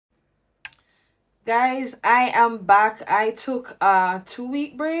Guys, I am back. I took a 2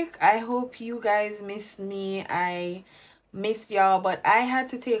 week break. I hope you guys missed me. I missed y'all, but I had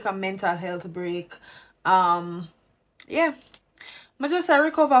to take a mental health break. Um, yeah. I just I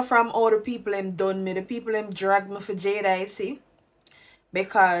recover from all the people them done me. The people them dragged me for Jada, I see.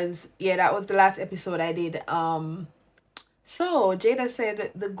 Because yeah, that was the last episode I did. So Jada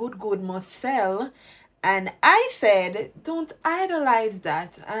said the good must sell. And I said, don't idolize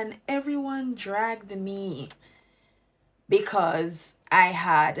that. And everyone dragged me because I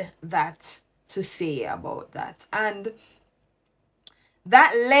had that to say about that. And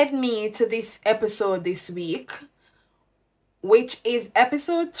that led me to this episode this week, which is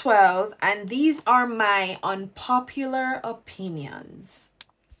episode 12. And these are my unpopular opinions.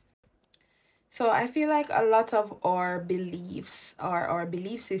 So I feel like a lot of our beliefs or our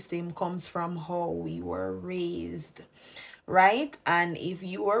belief system comes from how we were raised, right? And if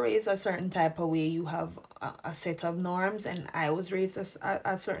you were raised a certain type of way, you have a set of norms, and I was raised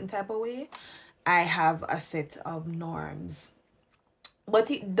a certain type of way. I have a set of norms. But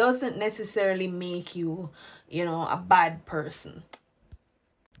it doesn't necessarily make you, a bad person.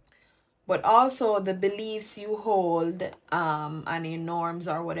 But also the beliefs you hold, and your norms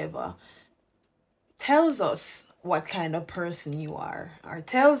or whatever, tells us what kind of person you are, or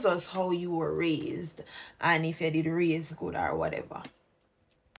tells us how you were raised, and if you did raise good or whatever.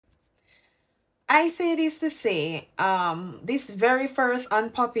 I say this to say, this very first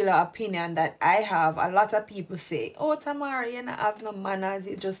unpopular opinion that I have, a lot of people say, oh, Tamara, you not have no manners,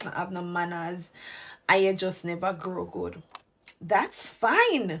 you just not have no manners, and you just never grow good. That's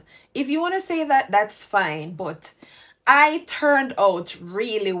fine. If you want to say that, that's fine. But I turned out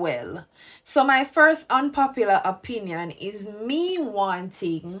really well. So my first unpopular opinion is me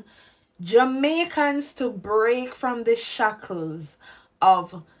wanting Jamaicans to break from the shackles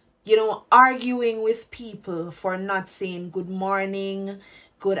of, arguing with people for not saying good morning,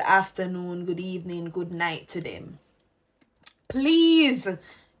 good afternoon, good evening, good night to them. Please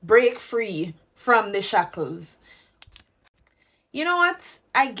break free from the shackles. You know what?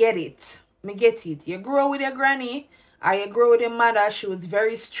 I get it. Me get it. You grow with your granny, or you grow with your mother. She was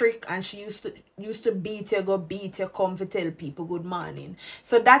very strict, and she used to beat you, go beat you, come to tell people good morning.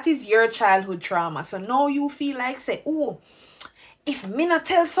 So that is your childhood trauma. So now you feel like say, oh, if me not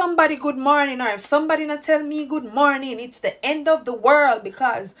tell somebody good morning, or if somebody not tell me good morning, it's the end of the world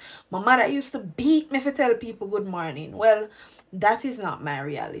because my mother used to beat me for tell people good morning. Well, that is not my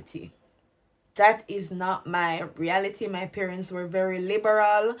reality. That is not my reality. My parents were very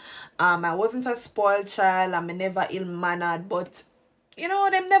liberal. I wasn't a spoiled child. I'm never ill mannered, but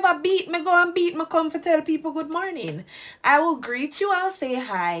them never beat me, go and beat me, come for tell people good morning. I will greet you, I'll say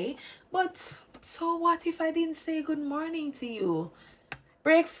hi, but so what if I didn't say good morning to you?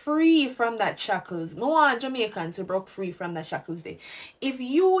 Break free from that shackles. Me want Jamaicans to break free from that shackles day. If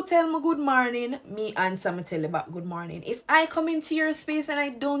you tell me good morning, me answer me tell you back good morning. If I come into your space and I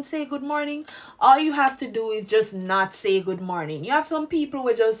don't say good morning, all you have to do is just not say good morning. You have some people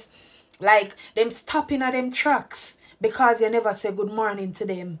who just like them stopping at them tracks because you never say good morning to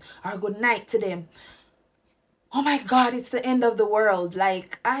them or good night to them. Oh my god, it's the end of the world.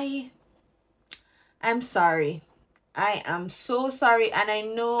 Like I'm sorry. I am so sorry. And I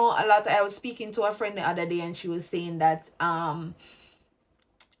know a lot. I was speaking to a friend the other day and she was saying that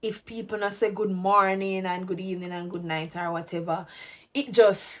if people not say good morning and good evening and good night or whatever, it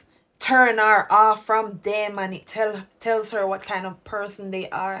just turn her off from them, and it tells her what kind of person they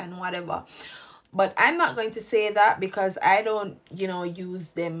are and whatever. But I'm not going to say that because I don't,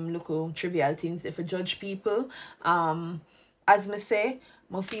 use them little trivial things if I judge people. As me say,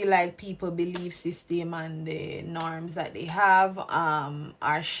 I feel like people belief system and the norms that they have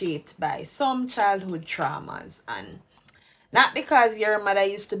are shaped by some childhood traumas, and not because your mother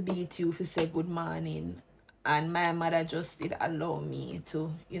used to beat you if you say good morning and my mother just did allow me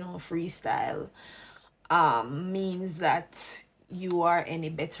to, freestyle, means that you are any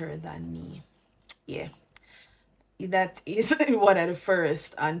better than me. Yeah, that is one of the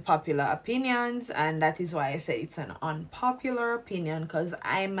first unpopular opinions, and that is why I said it's an unpopular opinion, because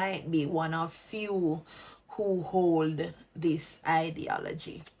I might be one of few who hold this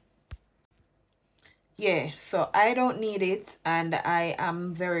ideology. Yeah, so I don't need it, and I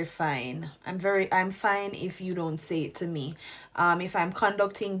am very fine. I'm fine if you don't say it to me. If I'm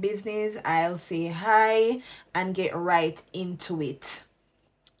conducting business, I'll say hi and get right into it.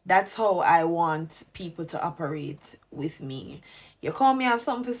 That's how I want people to operate with me. You call me, have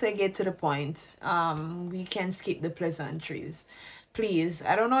something to say, get to the point. We can skip the pleasantries. Please.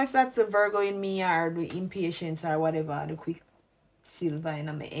 I don't know if that's the Virgo in me or the impatience or whatever, the quick Silva in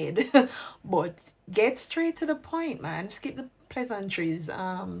my head. But get straight to the point, man. Skip the pleasantries.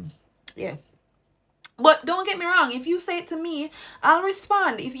 Yeah. But don't get me wrong, if you say it to me, I'll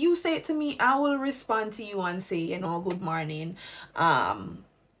respond. If you say it to me, I will respond to you and say, good morning,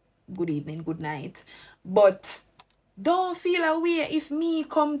 good evening, good night. But don't feel a way if me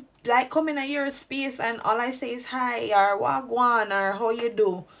come in your space and all I say is hi or wagwan or how you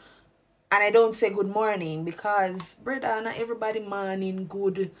do, and I don't say good morning, because brother, not everybody morning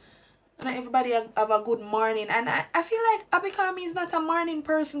good. Not everybody have a good morning. And I feel like Abikami is not a morning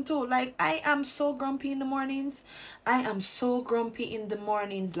person too. Like, I am so grumpy in the mornings. I am so grumpy in the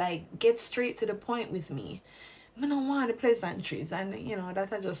mornings. Like, get straight to the point with me. I don't want the pleasantries. And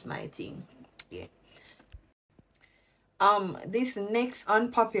that's just my thing. Yeah. This next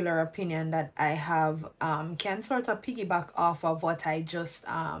unpopular opinion that I have can sort of piggyback off of what I just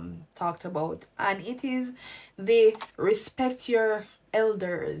talked about, and it is the respect your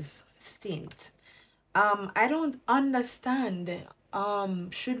elders stint. I don't understand.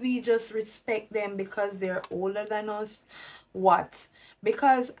 Should we just respect them because they're older than us? What?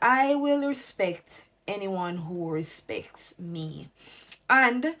 Because I will respect anyone who respects me.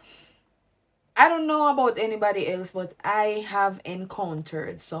 And I don't know about anybody else, but I have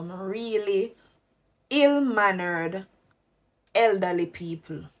encountered some really ill-mannered elderly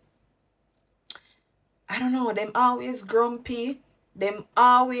people. I don't know, them always grumpy. Them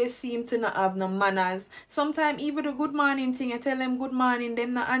always seem to not have no manners. Sometimes even the good morning thing, I tell them good morning,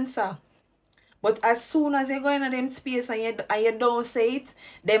 them not answer. But as soon as you go into them space and you don't say it,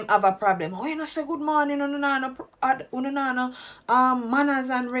 them have a problem. Oh, you not say good morning, manners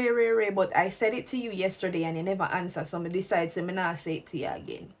and ray. But I said it to you yesterday and you never answer. So I decide to not say it to you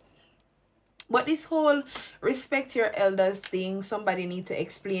again. But this whole respect your elders thing, somebody need to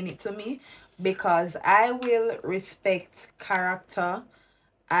explain it to me, because I will respect character.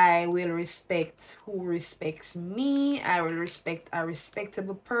 I will respect who respects me. I will respect a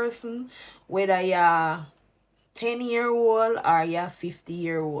respectable person, whether you're 10-year-old or you're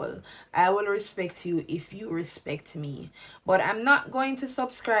 50-year-old. I will respect you if you respect me. But I'm not going to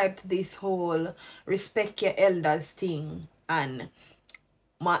subscribe to this whole respect your elders thing, and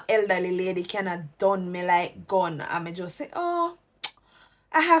my elderly lady cannot done me like gun. I'ma just say, oh,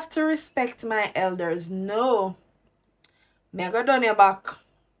 I have to respect my elders. No. Me I go done your back.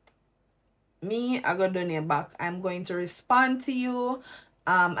 I go done your back. I'm going to respond to you.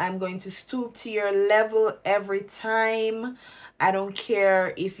 I'm going to stoop to your level every time. I don't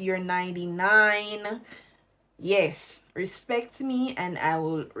care if you're 99. Yes, respect me and I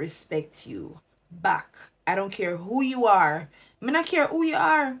will respect you back. I don't care who you are. Me not care who you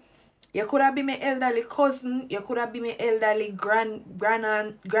are. You could have been my elderly cousin. You could have been my elderly grand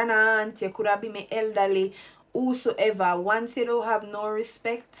aunt. You could have been my elderly whosoever. Once you don't have no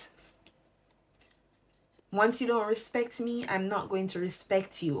respect, once you don't respect me, I'm not going to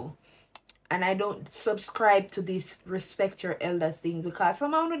respect you. And I don't subscribe to this respect your elders thing, because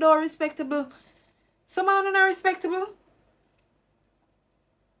somehow you don't respectable. Somehow you not respectable.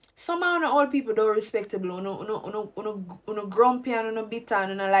 Somehow the old people don't respectable. Uno grumpy and uno bitter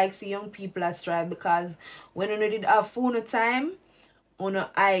and uno like see young people at strive, because when uno did have phone time, uno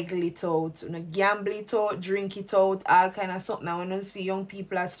idle it out, uno gamble it out, drink it out, all kind of something. Now when you see young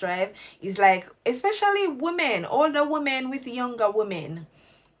people at strive, it's like, especially women, older women with younger women.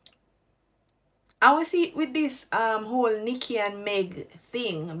 I will see it with this whole Nicki and Meg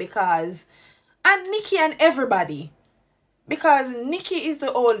thing, because, and Nicki and everybody. Because Nicki is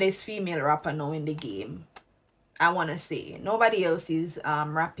the oldest female rapper now in the game. I want to say. Nobody else is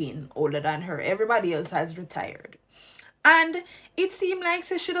rapping older than her. Everybody else has retired. And it seemed like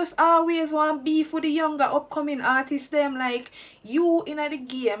she just always want beef with the younger upcoming artists. Them like, you in the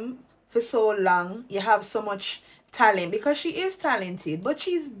game for so long. You have so much talent. Because she is talented. But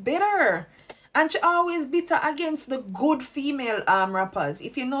she's bitter. And she always bitter against the good female rappers.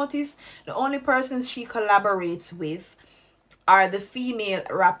 If you notice, the only persons she collaborates with are the female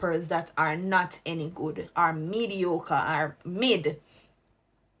rappers that are not any good, are mediocre, are mid.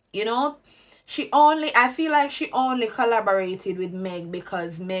 I feel like she only collaborated with Meg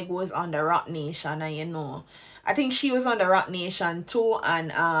because Meg was on the Rock Nation, and I think she was on the Rock Nation too,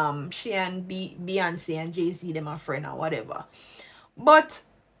 and she and Beyonce and Jay-Z, them a friend or whatever. But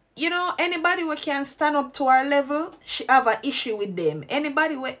anybody who can stand up to our level, she have an issue with them.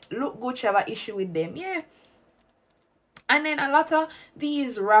 Anybody who look good, she have an issue with them. Yeah. And then a lot of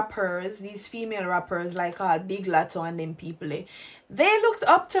these rappers, these female rappers like Big Lato and them people, they looked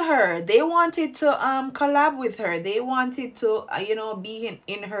up to her. They wanted to collab with her. They wanted to be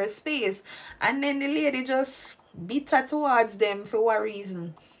in her space. And then the lady just Bitter towards them for what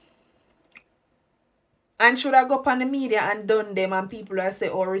reason? And should I go up on the media and done them and people are say,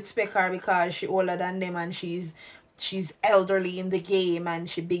 oh, respect her because she older than them and she's elderly in the game and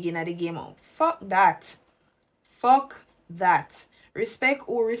she begin at the game. Oh, fuck that. Fuck that. Respect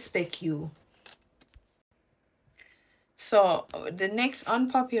or respect you. So the next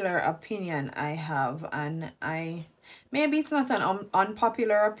unpopular opinion I have, and I maybe it's not an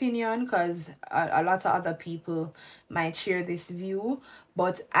unpopular opinion because a lot of other people might share this view,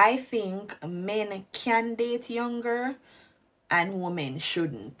 but I think men can date younger and women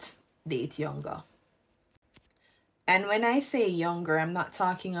shouldn't date younger. And when I say younger, I'm not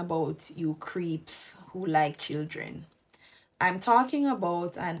talking about you creeps who like children. I'm talking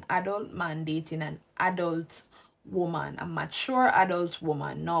about an adult man dating an adult woman, a mature adult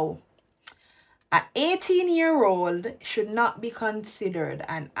woman. No, an 18-year-old should not be considered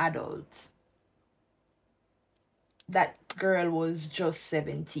an adult. That girl was just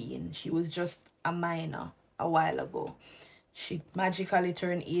 17. She was just a minor a while ago. She magically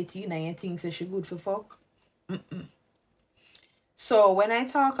turned 18 and you think that she good for fuck? So when I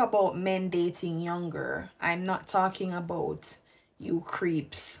talk about men dating younger, I'm not talking about you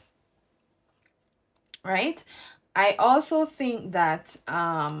creeps, right? I also think that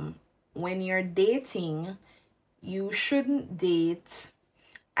when you're dating, you shouldn't date.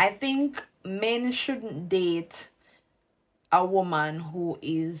 I think men shouldn't date a woman who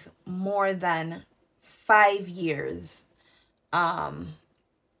is more than 5 years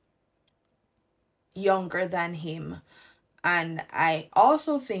younger than him. And I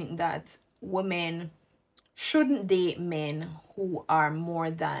also think that women shouldn't date men who are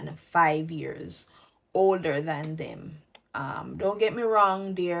more than 5 years older than them. Don't get me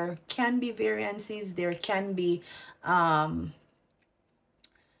wrong, there can be variances, um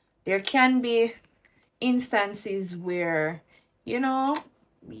there can be instances where you know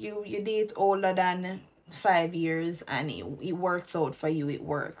you date older than 5 years and it works out for you, it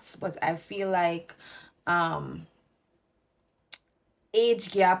works. But I feel like um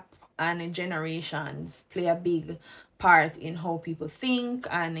age gap and generations play a big part in how people think,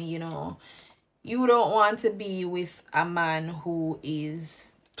 and you don't want to be with a man who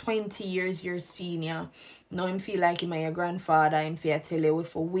is 20 years your senior. No, him feel like him your grandfather. Him feel tell you where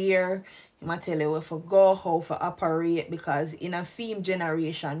for wear. Him a tell you where for go, how for operate. Because in a female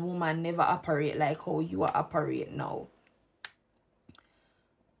generation, woman never operate like how you are operate now.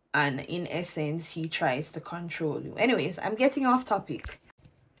 And in essence, he tries to control you. Anyways, I'm getting off topic.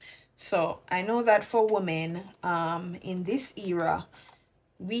 So I know that for women, in this era,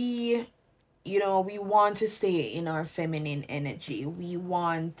 we we want to stay in our feminine energy. We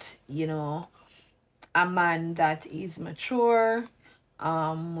want, a man that is mature.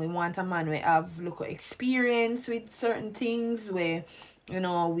 We want a man we have look experience with certain things where,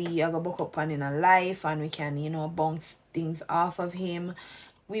 we are gonna book up on in a life and we can, bounce things off of him.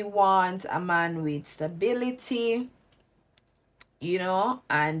 We want a man with stability,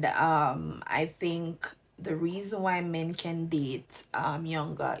 and I think the reason why men can date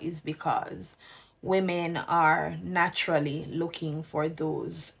younger is because women are naturally looking for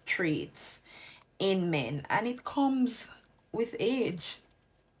those traits in men, and it comes with age.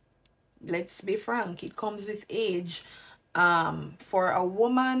 Let's be frank, it comes with age. For a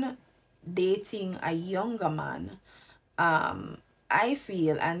woman dating a younger man, I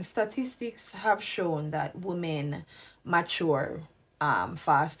feel, and statistics have shown, that women mature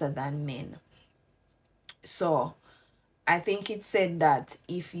faster than men. So I think it said that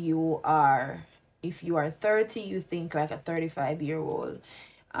if you are 30, you think like a 35-year-old,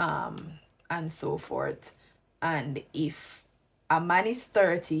 and so forth. And if a man is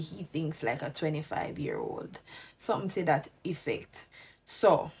 30, he thinks like a 25-year-old. Something to that effect.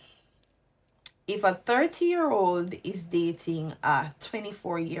 So if a 30-year-old is dating a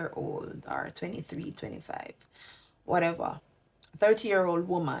 24-year-old or 23, 25, whatever, 30-year-old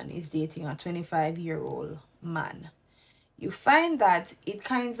woman is dating a 25-year-old man, you find that it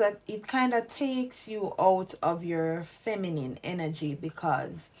kind of takes you out of your feminine energy,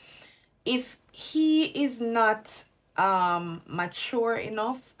 because if he is not mature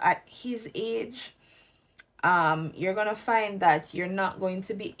enough at his age, you're gonna find that you're not going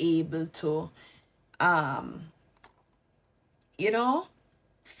to be able to um you know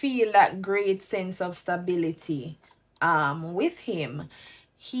feel that great sense of stability with him.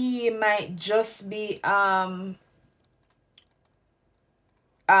 He might just be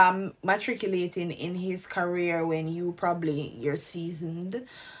matriculating in his career when you're seasoned.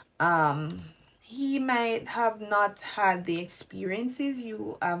 um he might have not had the experiences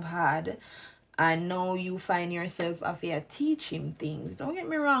you have had, and now you find yourself after teach him things. Don't get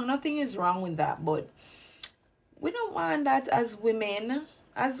me wrong, nothing is wrong with that, but we don't want that as women.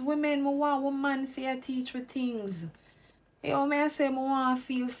 As women, we want woman for teach with things. You may I say I want to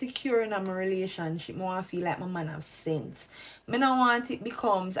feel secure in my relationship. I want to feel like my man have sense. I don't want it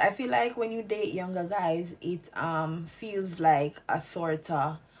becomes, I feel like when you date younger guys, it feels like a sort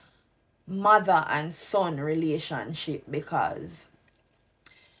of mother and son relationship, because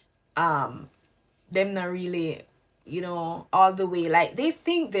um them not really, all the way, like they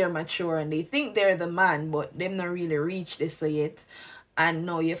think they're mature and they think they're the man, but them not really reach this yet. And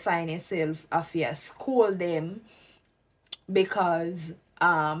now you find yourself after school them because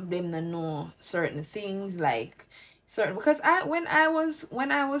them not know certain things, like certain, because when I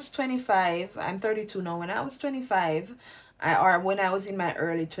was 25, I'm 32 now. When I was 25, or when I was in my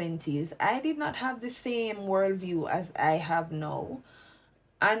early 20s, I did not have the same worldview as I have now,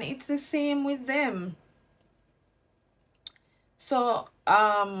 and it's the same with them. So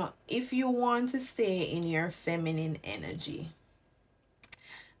if you want to stay in your feminine energy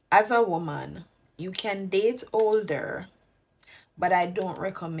as a woman, you can date older, but I don't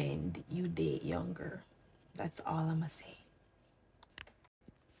recommend you date younger. That's all I'm gonna say.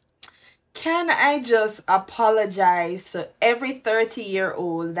 Can I just apologize to every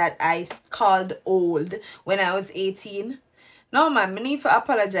 30-year-old that I called old when I was 18? No, man, I need to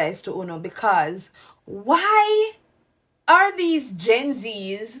apologize to Uno, because why are these Gen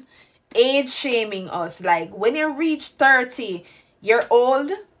Zs age shaming us? Like, when you reach 30, you're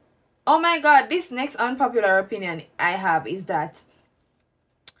old. Oh my God, this next unpopular opinion I have is that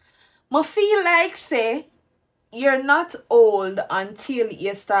I feel like, say, you're not old until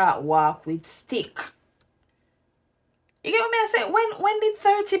you start walk with stick. You get what I say? When did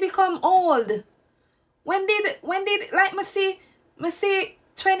 30 become old? When did like me see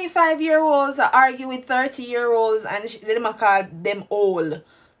 25-year-olds argue with 30-year-olds, and them call them old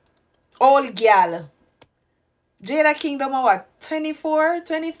gal. Jada Kingdom are what, 24,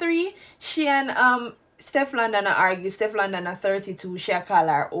 23? She and Steph London argue. Steph London at 32, she call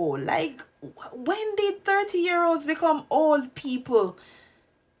her old. Like, when did 30-year-olds become old people?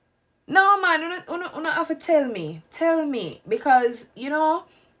 No, man, you have to tell me. Tell me. Because,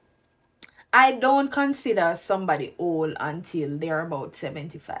 I don't consider somebody old until they're about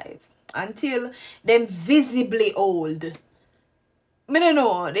 75. Until them visibly old. I don't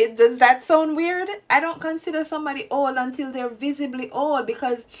know. Does that sound weird? I don't consider somebody old until they're visibly old,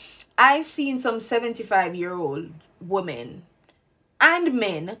 because I've seen some 75-year-old women and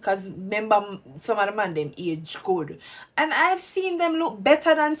men, because remember some of the man them age good, and I've seen them look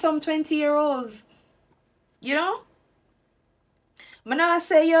better than some 20-year-olds. You know? I'm not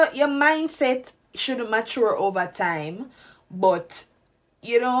say your mindset should mature over time, but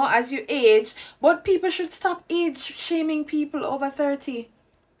as you age, but people should stop age shaming people over 30.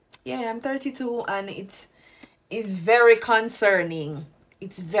 Yeah, I'm 32, and it is very concerning.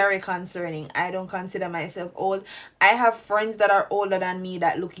 It's very concerning. I don't consider myself old. I have friends that are older than me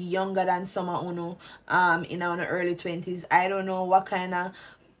that look younger than some of uno in our early 20s. I don't know what kind of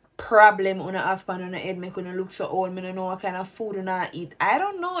problem uno have pan uno head make uno look so old. I don't know what kind of food uno eat. I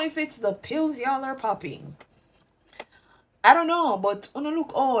don't know if it's the pills y'all are popping. I don't know, but uno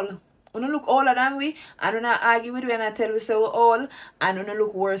look old. Uno look older than we, and uno argue with we and I tell we say we're old, and uno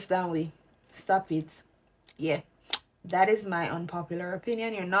look worse than we. Stop it. Yeah. That is my unpopular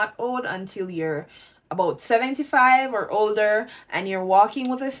opinion. You're not old until you're about 75 or older, and you're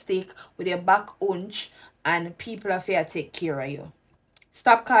walking with a stick with your back hunch, and people are fair take care of you.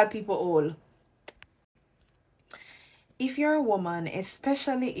 Stop calling people old. If you're a woman,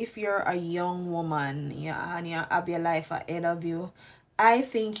 especially if you're a young woman, yeah, and you have your life ahead of you, I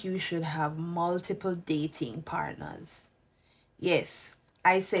think you should have multiple dating partners. Yes,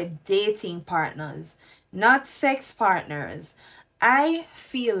 I said dating partners, not sex partners. I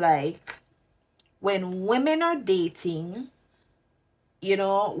feel like when women are dating,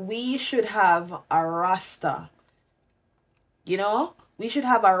 we should have a roster. We should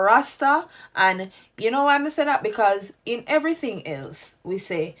have a roster. And why I say that? Because in everything else, we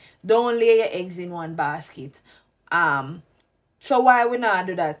say, don't lay your eggs in one basket. So why we not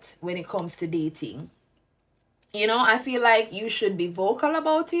do that when it comes to dating? I feel like you should be vocal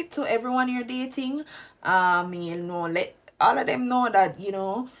about it to everyone you're dating. Let all of them know that,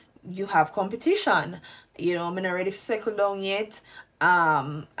 you have competition. I'm not ready to settle down yet.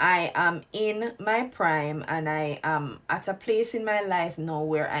 I am in my prime, and I am at a place in my life now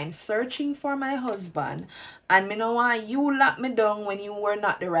where I'm searching for my husband. And me know why you locked me down when you were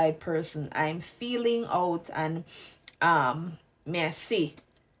not the right person. I'm feeling out, and may I see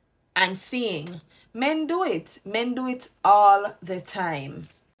I'm seeing men do it. Men do it all the time.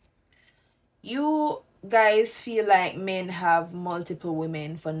 You guys feel like men have multiple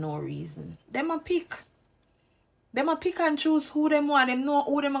women for no reason. Them a pick and choose who them want. Them know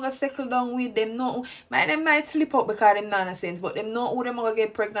who them gonna settle down with. Them know them might slip up because them nonsense, but them know who them gonna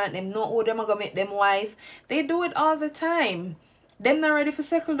get pregnant. Them know who them gonna make them wife. They do it all the time. Them not ready for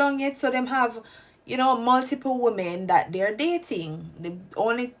settle down yet, so them have, multiple women that they're dating. The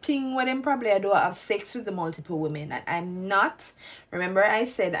only thing where them probably do have sex with the multiple women. And I'm not. Remember, I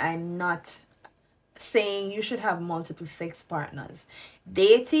said I'm not saying you should have multiple sex partners.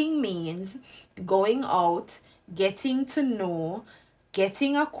 Dating means going out, getting to know,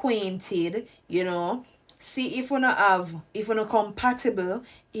 getting acquainted, see if we're not compatible,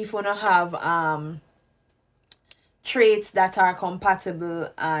 if we not have traits that are compatible,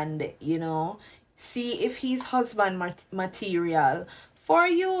 and see if he's husband material for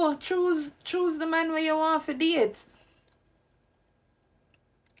you. Choose the man where you want for date.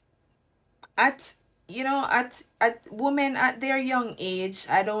 At at women at their young age,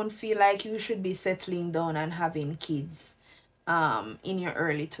 I don't feel like you should be settling down and having kids in your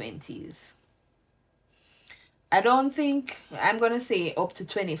early 20s. I don't think, I'm going to say up to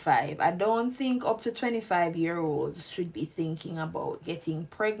 25. I don't think up to 25-year-olds should be thinking about getting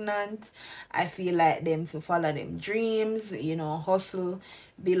pregnant. I feel like them to follow them dreams, hustle,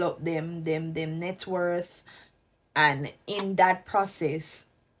 build up them net worth, and in that process,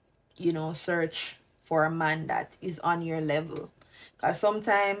 search for a man that is on your level. Because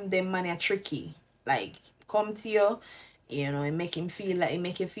sometimes them man are tricky. Like, come to you, and make you feel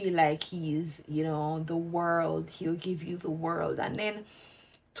like he's, the world. He'll give you the world. And then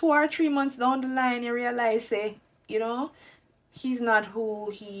 2 or 3 months down the line, you realize, say, he's not who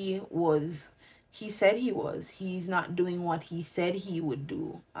he said he was. He's not doing what he said he would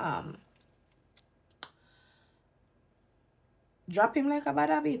do. Drop him like a bad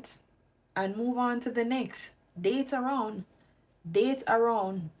habit and move on to the next. Date around. Date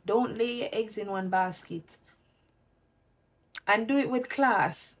around. Don't lay your eggs in one basket. And do it with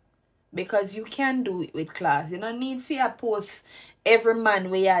class. Because you can do it with class. You don't need for you post every man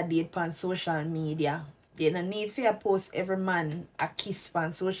where you date on social media. You don't need for you post every man a kiss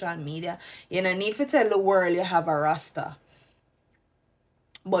on social media. You don't need to tell the world you have a rasta.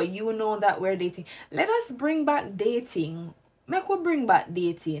 But you know that we're dating. Let us bring back dating. Make we bring back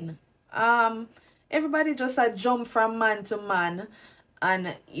dating. Everybody just a jump from man to man,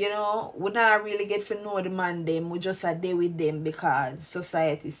 and we not really get to know the man them. We just a day with them because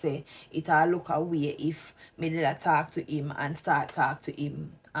society say it all look away if me did a talk to him and start talk to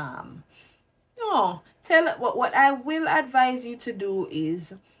him. No, tell what I will advise you to do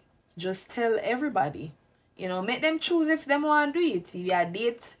is just tell everybody. Make them choose if them want to do it. If you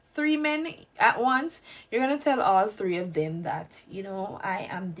date 3 men at once, you're going to tell all 3 of them that, I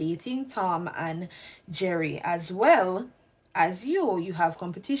am dating Tom and Jerry as well as you. You have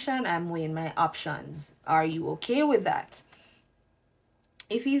competition. I'm weighing my options. Are you okay with that?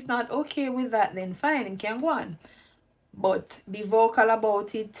 If he's not okay with that, then fine, he can go on. But be vocal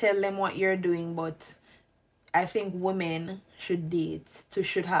about it. Tell them what you're doing. But I think women should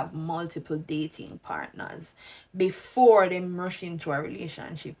have multiple dating partners before they rush into a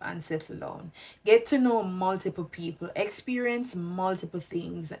relationship and settle down. Get to know multiple people, experience multiple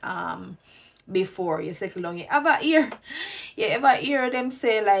things before you settle down. You ever hear them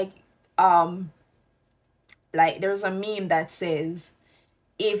say like there's a meme that says,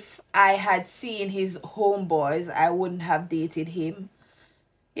 if I had seen his homeboys, I wouldn't have dated him.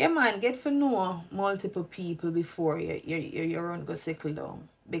 Yeah, man, get to know multiple people before you're on go settle down.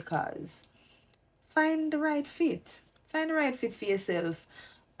 Because find the right fit. Find the right fit for yourself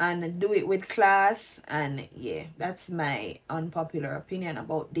and do it with class. And yeah, that's my unpopular opinion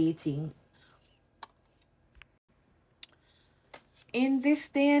about dating. In this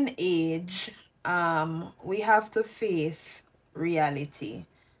day and age, we have to face reality.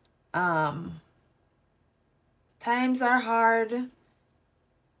 Times are hard.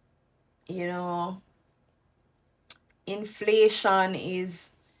 Inflation is,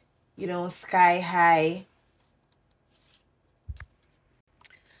 sky high.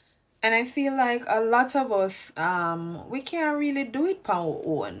 And I feel like a lot of us, we can't really do it on our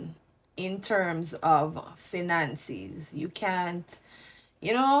own in terms of finances. You can't,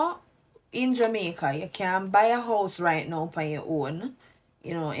 in Jamaica, you can't buy a house right now on your own.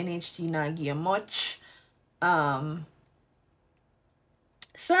 NHT not give you much.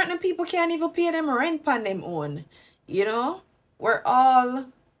 Certain people can't even pay them rent on them own. We're all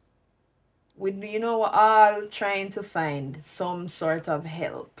we're all trying to find some sort of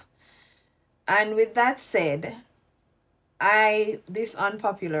help. And with that said, this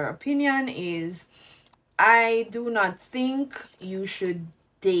unpopular opinion is, I do not think you should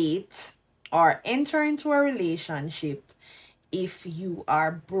date or enter into a relationship if you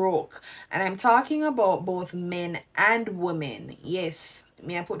are broke. And I'm talking about both men and women. Yes,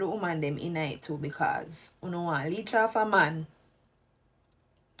 me I put the woman them in it too, because you know want leech off a man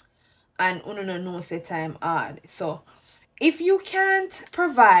and you no know say time hard. So if you can't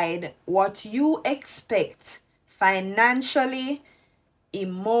provide what you expect financially,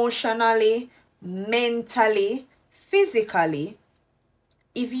 emotionally, mentally, physically,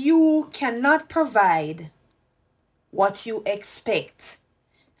 if you cannot provide what you expect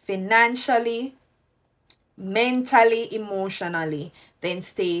financially, mentally, emotionally, then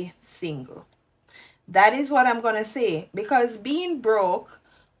stay single. That is what I'm going to say, because being broke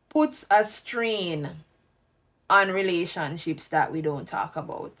puts a strain on relationships that we don't talk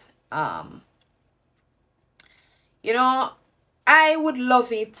about. Um, you know, I would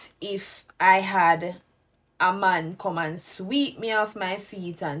love it if I had a man come and sweep me off my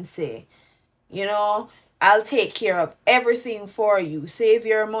feet and say, you know, I'll take care of everything for you. Save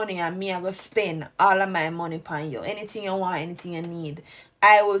your money and me I go spend all of my money upon you. Anything you want, anything you need,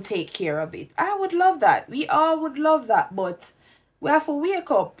 I will take care of it. I would love that. We all would love that, but we have to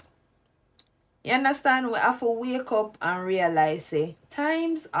wake up. You understand? We have to wake up and realize, say,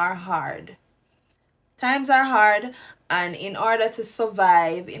 times are hard. Times are hard, and in order to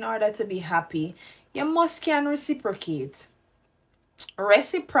survive, in order to be happy, you must can reciprocate.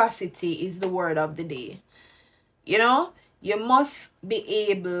 Reciprocity is the word of the day. You know, you must be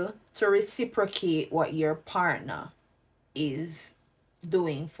able to reciprocate what your partner is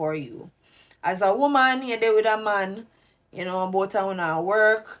doing for you. As a woman, you're there with a man, you know, both of you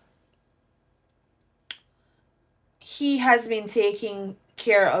work. He has been taking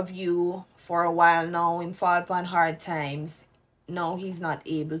care of you for a while now. Him fall upon hard times. No, he's not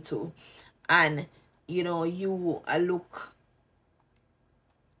able to. And, you know, you look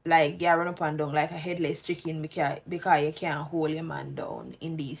like you're run up and down like a headless chicken, because you can't hold your man down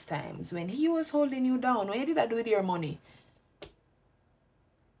in these times. When he was holding you down, what you did that do with your money?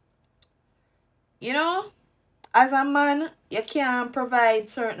 You know, as a man, you can't provide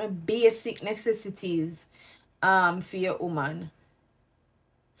certain basic necessities for your woman.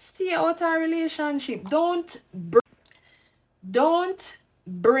 Stay out of a relationship. Don't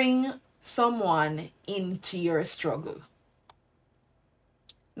bring someone into your struggle.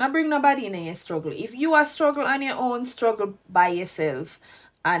 Not bring nobody in your struggle. If you are struggle on your own, struggle by yourself,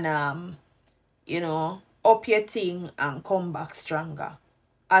 and you know, up your thing and come back stronger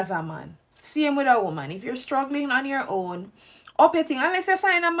as a man. Same with a woman. If you're struggling on your own, up your thing. Unless you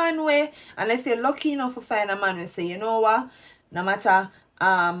find a man where, unless you're lucky enough to find a man who say, you know what, no matter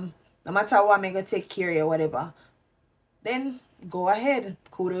no matter what, I'm gonna take care of you, whatever, then go ahead.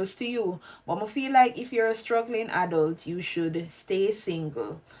 Kudos to you. But I feel like if you're a struggling adult, you should stay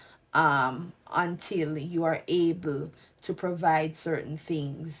single until you are able to provide certain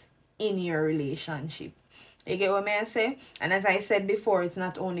things in your relationship. You get what I say? And as I said before, it's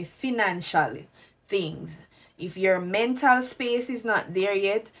not only financial things. If your mental space is not there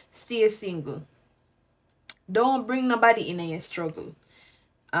yet, stay single. Don't bring nobody in your struggle.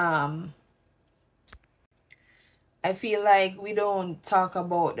 I feel like we don't talk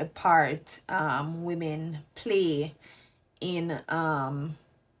about the part women play in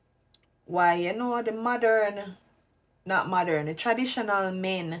why, you know, the traditional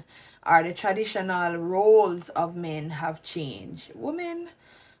men, or the traditional roles of men have changed. Women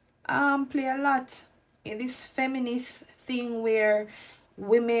play a lot in this feminist thing where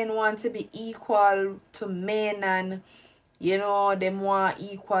women want to be equal to men, and you know, them want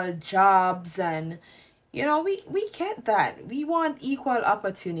equal jobs, and you know, we get that. We want equal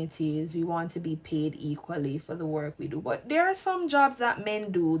opportunities. We want to be paid equally for the work we do. But there are some jobs that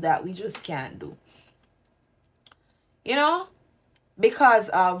men do that we just can't do. You know? Because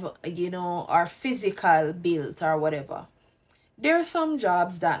of, you know, our physical build or whatever. There are some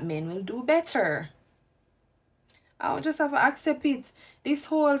jobs that men will do better. I'll just have to accept it. This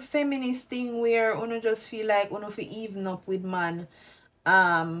whole feminist thing where you just feel like you have to even up with man.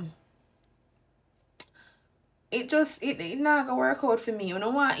 It not gonna work out for me. You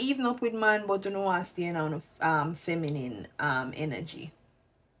don't want even up with man, but you don't want to stay on feminine energy.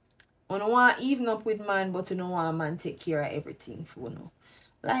 You don't want even up with man, but you don't want man take care of everything for you.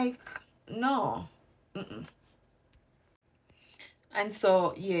 Like, no. Mm-mm. And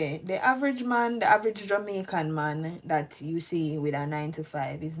so yeah, the average man, the average Jamaican man that you see with a 9 to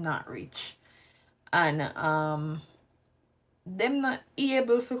 5 is not rich. And them not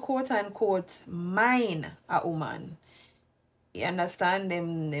able for quote unquote mine a woman. You understand?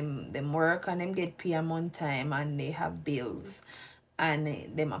 Them work and them get pay them on time and they have bills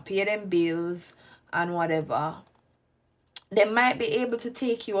and them a pay them bills and whatever. They might be able to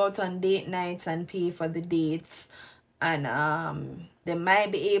take you out on date nights and pay for the dates, and they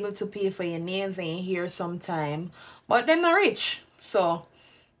might be able to pay for your nails and your hair sometime, but they're not rich. So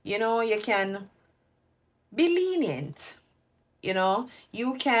you can be lenient.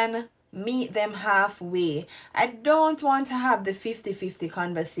 You can meet them halfway. I don't want to have the 50-50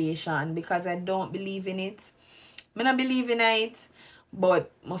 conversation because I don't believe in it. I not believe in it,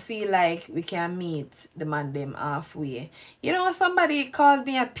 but I feel like we can meet the man them halfway. Somebody called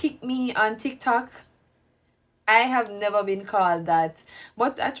me a pick me on TikTok. I have never been called that,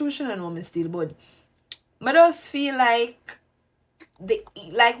 but I truly shouldn't know me still. But I just feel like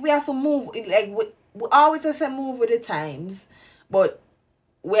we have to move. Like we always have to move with the times, but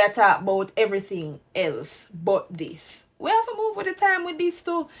we are talking about everything else but this. We have to move with the time with this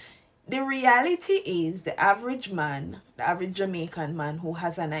too. The reality is the average man, the average Jamaican man who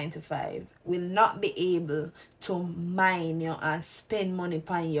has a 9 to 5 will not be able to mine you and spend money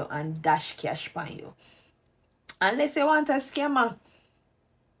upon you and dash cash upon you. Unless you want a scammer.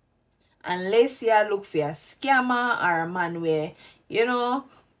 Unless you look for a scammer or a man where,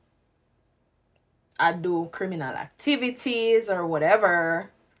 I do criminal activities or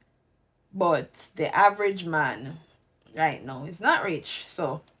whatever. But the average man right now is not rich.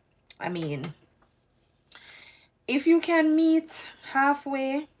 So, I mean, if you can meet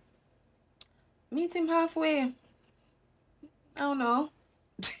halfway, meet him halfway. I don't know.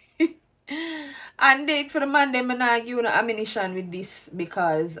 And date for the man, them and argue no ammunition with this,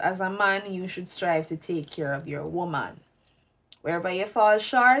 because as a man, you should strive to take care of your woman. Wherever you fall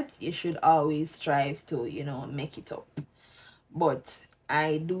short, you should always strive to, make it up. But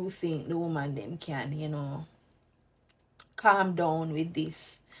I do think the woman them can, calm down with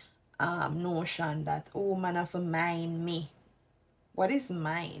this notion that, oh, man have to mind me. What is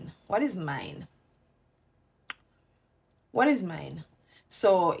mine? What is mine? What is mine?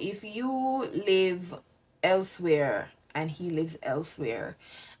 So if you live elsewhere and he lives elsewhere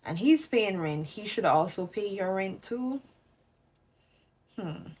and he's paying rent, he should also pay your rent too.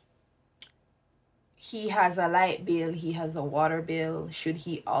 He has a light bill, he has a water bill. Should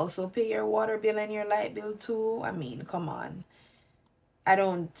he also pay your water bill and your light bill too? I mean, come on. I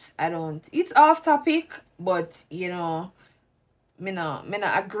don't it's off topic, but me not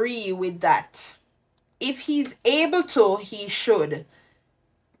agree with that. If he's able to, he should.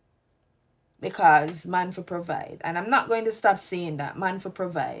 Because man for provide. And I'm not going to stop saying that. Man for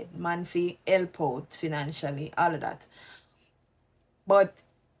provide. Man for help out financially. All of that. But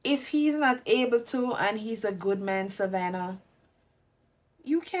if he's not able to and he's a good man, Savannah,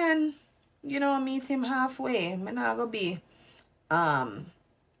 you can, meet him halfway. I'm not gonna be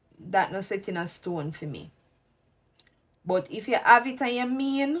that no setting a stone for me. But if you have it and you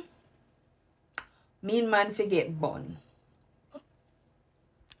mean man forget bun.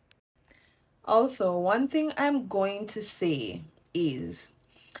 Also, one thing I'm going to say is,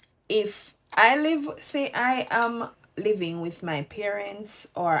 if say I am living with my parents,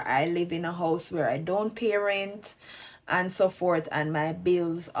 or I live in a house where I don't pay rent and so forth, and my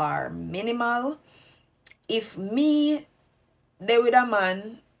bills are minimal, if me there with a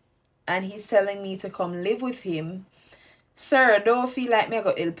man and he's telling me to come live with him, sir, don't feel like me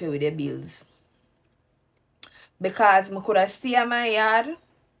go help you with your bills. Because I could have stay at my yard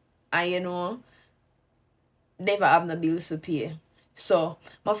and never have no bills to pay. So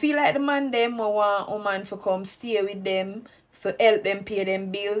I feel like the man them who want a woman for come stay with them for help them pay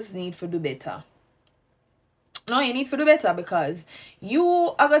them bills need to do better. No, you need to do better, because you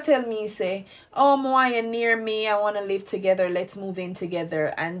are gonna tell me, say, oh, I want you near me, I want to live together, let's move in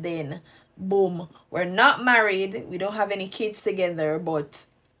together, and then boom, we're not married, we don't have any kids together, but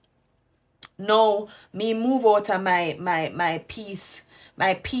no, me move out of my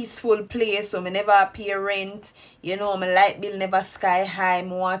peaceful place, so me never pay rent, my light bill never sky high,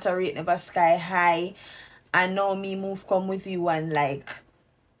 my water rate never sky high, and now me move come with you and like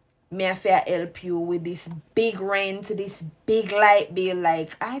me have to help you with this big rent, this big light bill.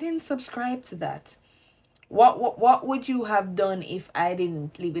 Like, I didn't subscribe to that. What would you have done if I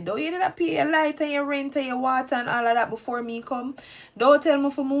didn't leave it? Don't you didn't pay your light and your rent and your water and all of that before me come? Don't tell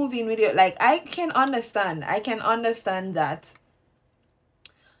me for moving with you. Like, I can understand that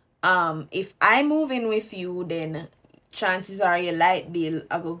if I move in with you, then chances are your light bill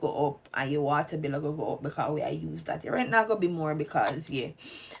are gonna go up and your water bill are gonna go up, because we I use that. Your rent not gonna be more, because we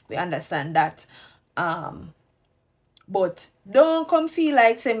understand that. But don't come feel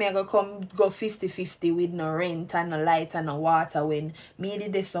like say me I go come go 50-50 with no rent and no light and no water when me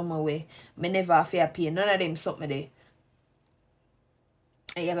did this somewhere way. Me never have to pay none of them something there.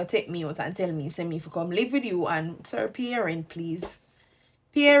 And you gonna take me out and tell me, say me if you come live with you and sir, pay your rent please.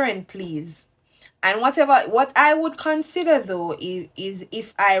 Pay your rent please. And what I would consider though is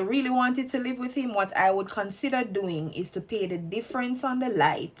if I really wanted to live with him, what I would consider doing is to pay the difference on the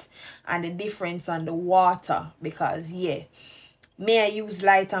light and the difference on the water. Because yeah, may I use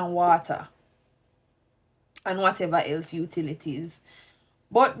light and water and whatever else utilities.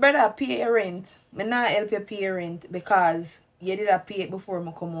 But brother, pay your rent. Me not help you pay your rent because you did a pay it before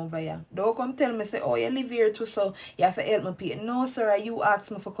me come over here. Don't come tell me say, oh, you live here too, so you have to help me pay. No, sir, you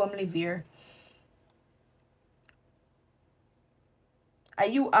asked me for come live here.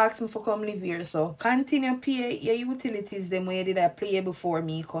 You asked me for come live here, so continue pay your utilities them way you did I play before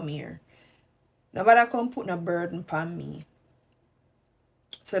me come here. Nobody come put no burden upon me.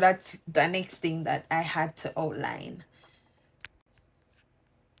 So that's the next thing that I had to outline.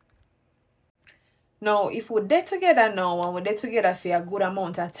 Now, if we're there together now and we're there together for a good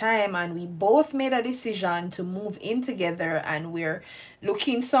amount of time and we both made a decision to move in together and we're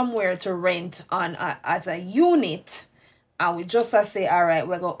looking somewhere to rent on as a unit, and we just say, all right,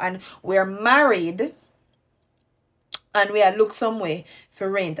 we're married and we are look somewhere for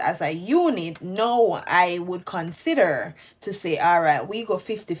rent as a unit, no, I would consider to say, all right, we go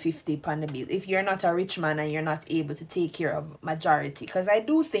 50-50 upon the bill. If you're not a rich man and you're not able to take care of majority, because I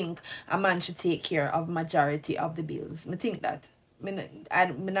do think a man should take care of majority of the bills. I think that.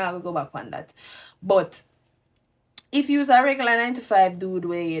 I'm not going to go back on that. But if you's a regular 9 to 5 dude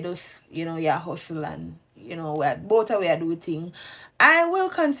where you just, you hustle and, we're both a way I do thing, I will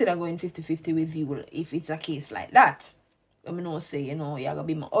consider going 50-50 with you if it's a case like that. I mean, say, you're gonna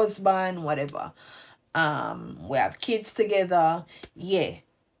be my husband, whatever. We have kids together. Yeah.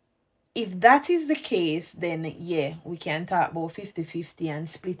 If that is the case, then yeah, we can talk about 50-50 and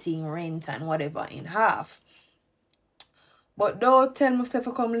splitting rent and whatever in half. But don't tell me if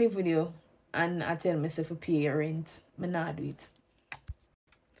I come live with you and I tell myself I pay your rent. I not do it.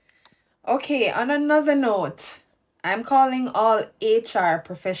 Okay, on another note, I'm calling all HR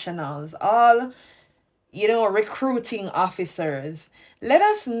professionals, all recruiting officers. Let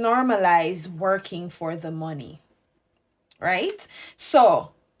us normalize working for the money, right?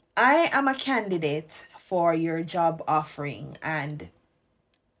 So I am a candidate for your job offering and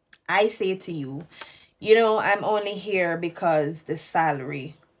I say to you, I'm only here because the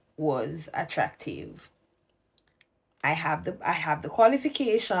salary was attractive. I have the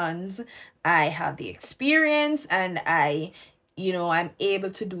qualifications, I have the experience, and I'm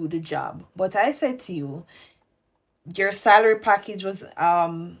able to do the job. But I said to you, your salary package was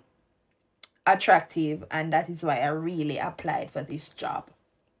attractive, and that is why I really applied for this job.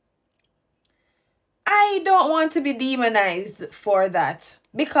 I don't want to be demonized for that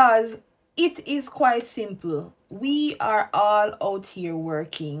because it is quite simple. We are all out here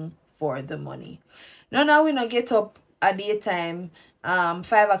working for the money. No, we not get up at daytime 5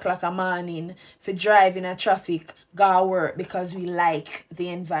 o'clock a morning for driving a traffic go work because we like the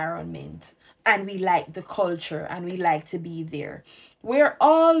environment and we like the culture and we like to be there. We're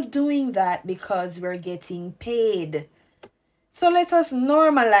all doing that because we're getting paid. So let us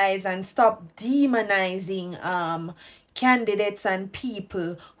normalize and stop demonizing candidates and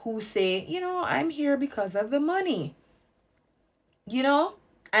people who say, I'm here because of the money.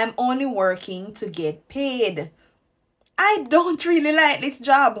 I'm only working to get paid. I don't really like this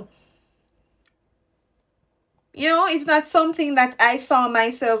job. It's not something that I saw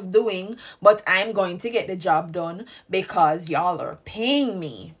myself doing, but I'm going to get the job done because y'all are paying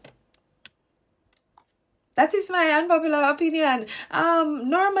me. That is my unpopular opinion.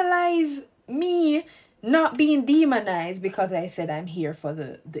 Normalize me not being demonized because I said I'm here for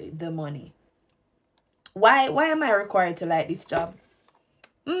the money. Why am I required to like this job?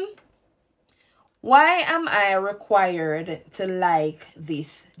 Why am I required to like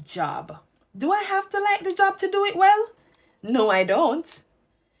this job? Do I have to like the job to do it well? No, I don't.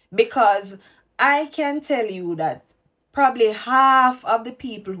 Because I can tell you that probably half of the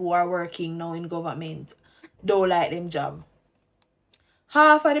people who are working now in government don't like them job.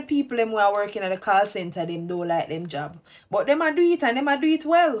 Half of the people who are working at the call center, them don't like them job. But them are do it and them are do it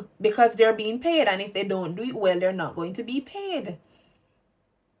well because they're being paid. And if they don't do it well, they're not going to be paid.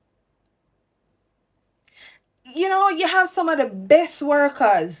 You have some of the best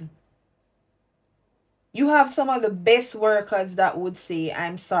workers. You have some of the best workers that would say,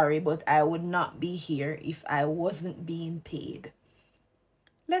 I'm sorry, but I would not be here if I wasn't being paid.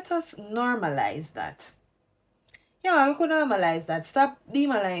 Let us normalize that. Yeah, we could normalize that. Stop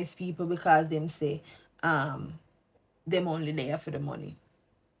demonize people because them say them only there for the money.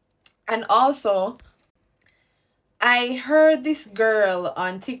 And also, I heard this girl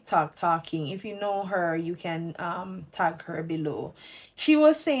on TikTok talking. If you know her, you can tag her below. She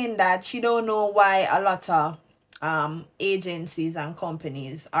was saying that she don't know why a lot of agencies and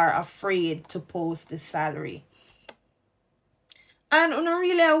companies are afraid to post the salary. And you know,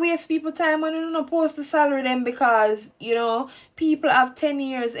 really I waste people time when you don't post the salary them because people have 10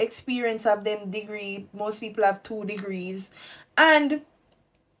 years experience of them degree. Most people have 2 degrees. And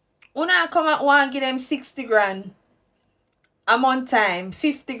when I come at one give them 60 grand I'm on time,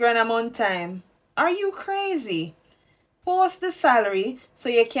 50 grand I'm on time. Are you crazy? Post the salary so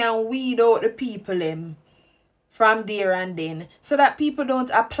you can weed out the people them from there and then, so that people don't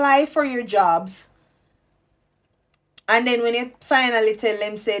apply for your jobs. And then when you finally tell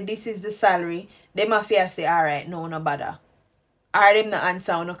them say this is the salary, they mafia say alright, no bother. Or them not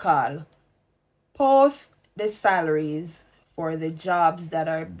answer on a call. Post the salaries for the jobs that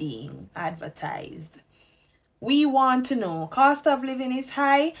are being advertised. We want to know. Cost of living is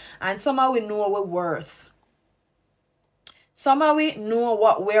high, and somehow we know we're worth. Somehow we know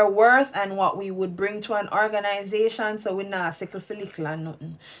what we're worth and what we would bring to an organization, so we're not sickle for little and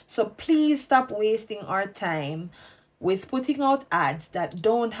nothing. So please stop wasting our time with putting out ads that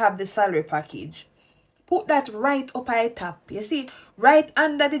don't have the salary package. Put that right up at top. You see, right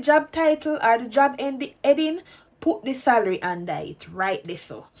under the job title or the job heading, put the salary under it. Right there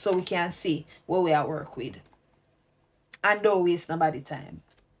so we can see what we are work with. And don't waste nobody time.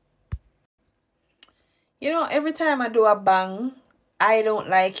 Every time I do a bang, I don't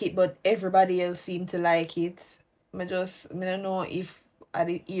like it, but everybody else seem to like it. I don't know if I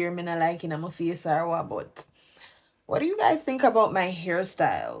did hear me not liking my face or what, but what do you guys think about my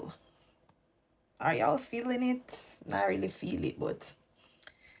hairstyle? Are y'all feeling it? Not really feel it, but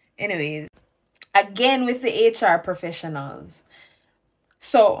anyways, again with the HR professionals.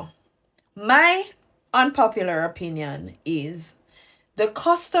 So, my unpopular opinion is the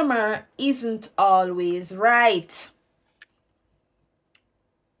customer isn't always right.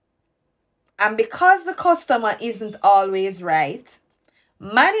 And because the customer isn't always right,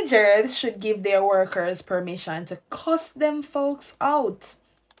 managers should give their workers permission to cuss them folks out.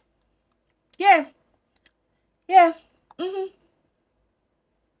 Yeah.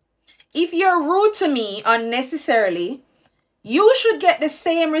 If you're rude to me unnecessarily, you should get the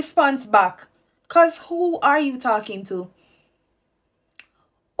same response back. Because who are you talking to?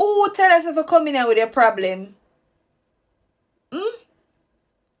 Oh, tell us if you come in here with your problem.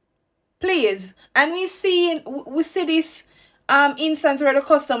 Please. And we see this instance where the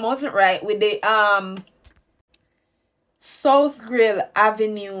customer wasn't right with the South Grill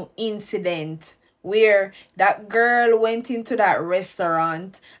Avenue incident, where that girl went into that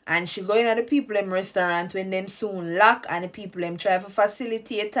restaurant and she going at the people in restaurant when them soon lock, and the people them try to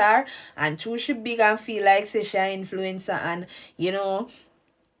facilitate her, and she big and feel like say she an influencer, and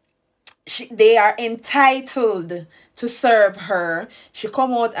they are entitled to serve her. She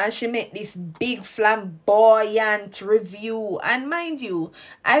come out and she make this big flamboyant review. And mind you,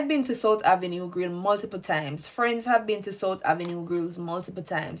 I've been to South Avenue Grill multiple times. Friends have been to South Avenue Grills multiple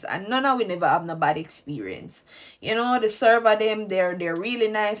times, and none of we never have no bad experience. The server them, they're really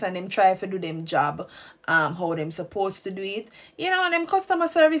nice, and them try to do them job how them supposed to do it. And them customer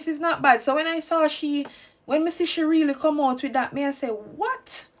service is not bad. So when me see she really come out with that, me I say,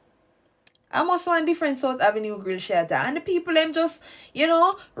 what? I must want different South Avenue Grill shelter. And the people them just,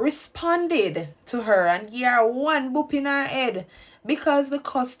 responded to her and give her one boop in her head. Because the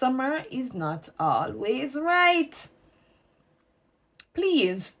customer is not always right.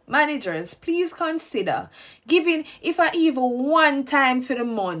 Please, managers, please consider giving, if I even one time for the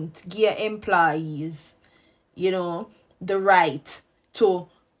month, give employees, the right to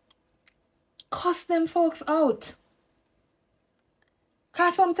cuss them folks out.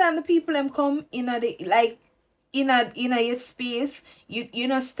 Cause sometimes the people them come in your space, you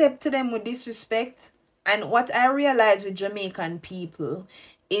know step to them with disrespect. And what I realize with Jamaican people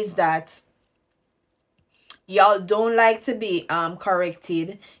is that y'all don't like to be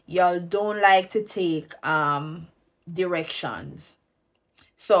corrected. Y'all don't like to take directions.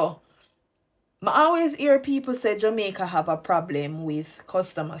 So I always hear people say Jamaica have a problem with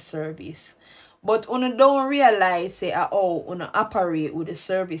customer service. But you don't realize say how you operate with the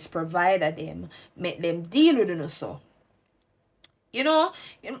service provider them, make them deal with you so. I'm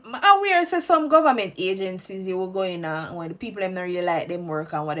aware say some government agencies you will go in when the people them not really like them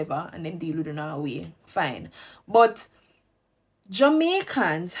work and whatever, and them deal with you in a way. Fine. But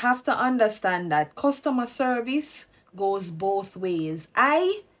Jamaicans have to understand that customer service goes both ways.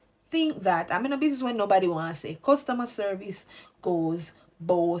 I think that I'm in a business when nobody wants to say customer service goes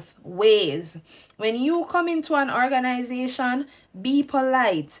both ways. When you come into an organization, be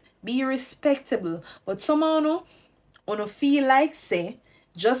polite, be respectable, but somehow no feel like say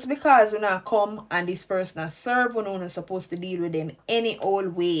just because when I come and this person a serve when you're supposed to deal with them any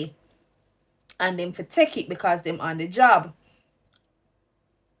old way and them for take it because them on the job.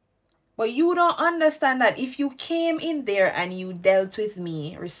 But you don't understand that if you came in there and you dealt with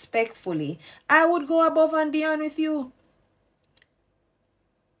me respectfully, I would go above and beyond with you.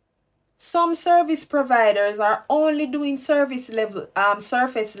 Some service providers are only doing surface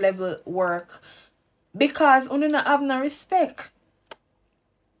level work because you don't have no respect.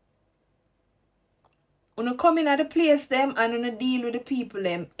 You come in at the place them and you deal with the people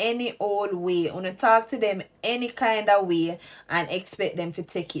them any old way. You talk to them any kind of way and expect them to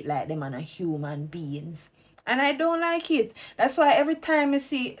take it like them and a human beings. And I don't like it. That's why every time I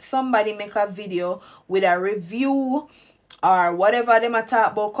see somebody make a video with a review or whatever them a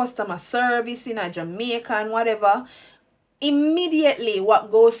talk about customer service in a Jamaica and whatever, immediately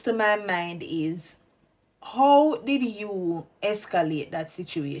what goes to my mind is, how did you escalate that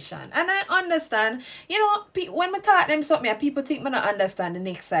situation? And I understand, when we talk them something, people think me not understand the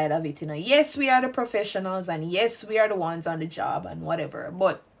next side of it. Yes, we are the professionals and yes, we are the ones on the job and whatever.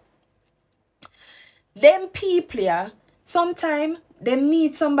 But them people, yeah, sometimes they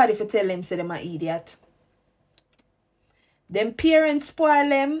need somebody to tell them say them an idiot. Them parents spoil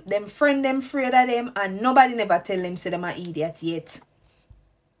them friend them afraid of them, and nobody never tell them say them an idiot yet.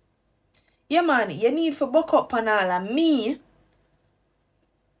 Yeah, man, you need to buck up on all of me.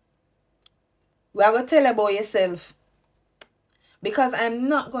 We are going to tell about yourself. Because I'm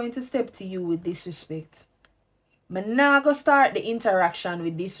not going to step to you with disrespect. I'm not going to start the interaction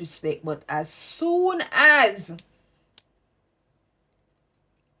with disrespect. But as soon as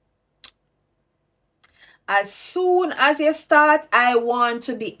you start, I want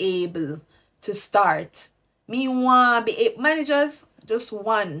to be able to start. Me want to be managers just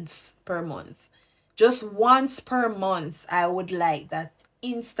once per month. Just once per month, I would like that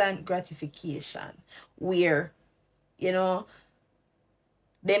instant gratification where, them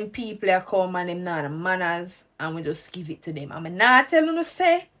people are come and them not the manners and we just give it to them. I'm not telling you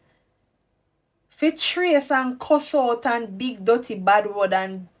say fi trace and cuss out and big dirty bad word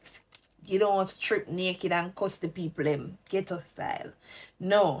and strip naked and cuss the people them ghetto style.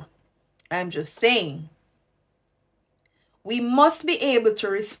 No. I'm just saying we must be able to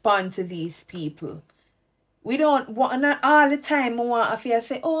respond to these people. We don't want, not all the time I want to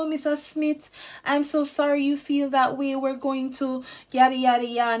say, oh, Mr. Smith, I'm so sorry you feel that way. We're going to yada, yada,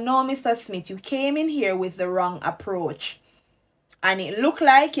 yada. No, Mr. Smith, you came in here with the wrong approach. And it looked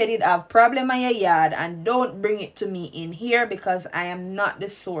like you did have problem in your yard. And don't bring it to me in here because I am not the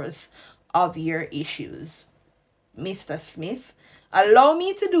source of your issues. Mr. Smith, allow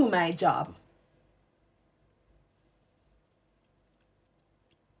me to do my job.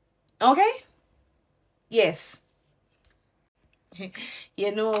 Okay? Yes.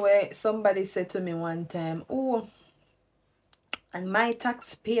 Where somebody said to me one time, oh, and my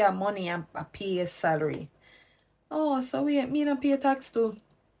taxpayer money I pay a salary. Oh, so me not pay tax too.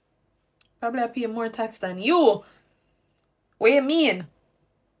 Probably I pay more tax than you. What you mean?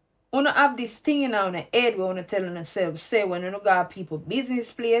 You don't have this thing in our head where you telling yourself, say when you got people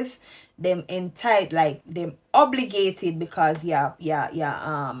business place, them entitled, like them obligated because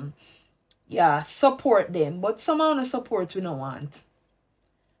support them. But some amount of support we don't want.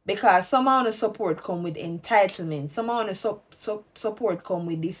 Because some amount of support come with entitlement. Some amount of support come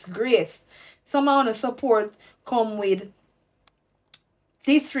with disgrace. Some amount of support come with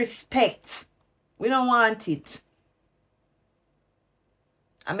disrespect. We don't want it.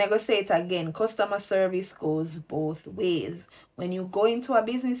 I'm going to say it again. Customer service goes both ways. When you go into a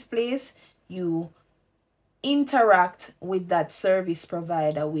business place, you interact with that service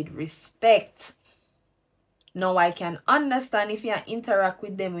provider with respect. Now I can understand if you interact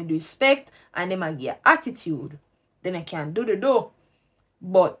with them with respect and them give you attitude, then I can do the do.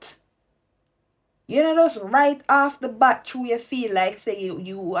 But just right off the bat through you feel like say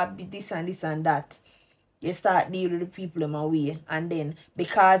you have this and this and that. You start dealing with the people in my way, and then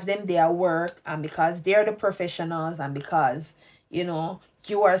because them they are work and because they're the professionals and because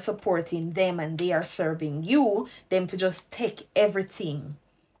you are supporting them and they are serving you, them to just take everything.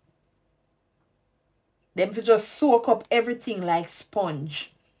 Them to just soak up everything like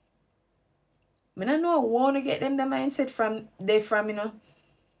sponge. I don't know, I want to get them the mindset from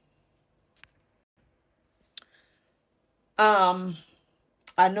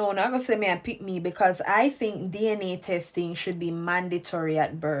I know, not gonna say me and pick me because I think DNA testing should be mandatory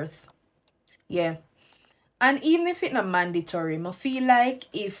at birth. Yeah. And even if it's not mandatory, I feel like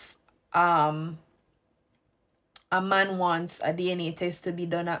if um a man wants a DNA test to be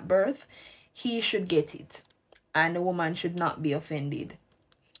done at birth, he should get it. And the woman should not be offended.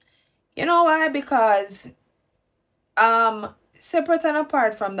 You know why? Because separate and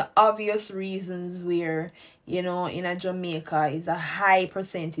apart from the obvious reasons where, in a Jamaica is a high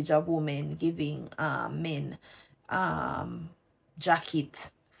percentage of women giving men um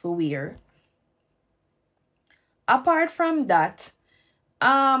jacket for wear. Apart from that,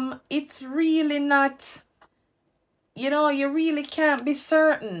 it's really not, you really can't be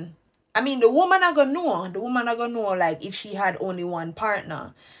certain. I mean, the woman are gonna know. The woman are gonna know, like, if she had only one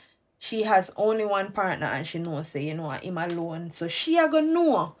partner. She has only one partner and she knows, say, him alone. So she are gonna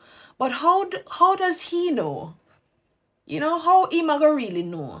know. But how does he know? How him a gonna really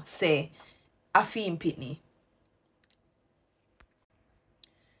know, say, a fee pitney?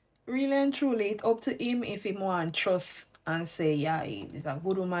 Really and truly, it's up to him if he want trust and say, yeah, it's a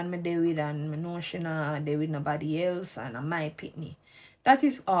good woman me dey with and me know she not dey with nobody else and I my pitney. That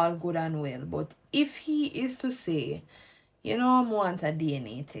is all good and well. But if he is to say, I want a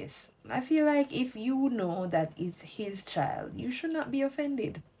DNA test, I feel like if you know that it's his child, you should not be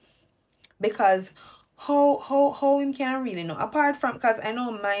offended. Because how him can really know? Apart from, because I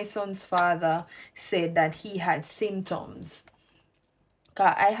know my son's father said that he had symptoms.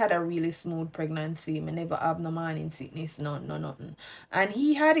 Cause I had a really smooth pregnancy. I never have no morning sickness, no nothing. And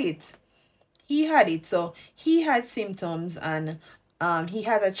he had it. So he had symptoms, and he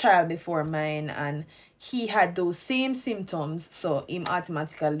had a child before mine, and he had those same symptoms, so him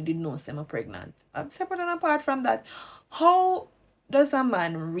automatically didn't know I'm pregnant. Separate and apart from that, how does a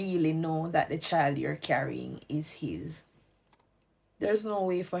man really know that the child you're carrying is his? There's no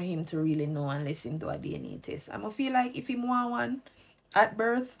way for him to really know unless him do a DNA test. I'm gonna feel like if he want one at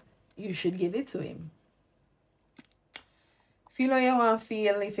birth, you should give it to him. Feel how you want to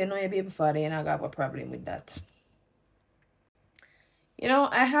feel. If you know your baby father, you're not gonna have a problem with that.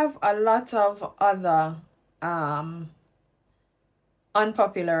 I have a lot of other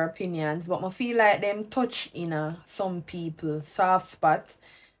unpopular opinions, but I feel like them touch in some people soft spot.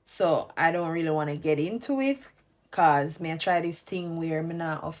 So I don't really want to get into it, cause may I try this thing where me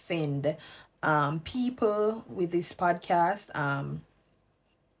not offend people with this podcast.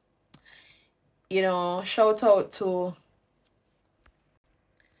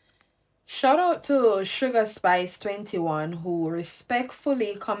 Shout out to Sugar Spice 21, who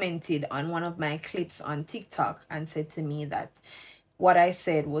respectfully commented on one of my clips on TikTok and said to me that what I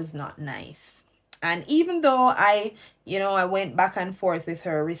said was not nice. And even though I went back and forth with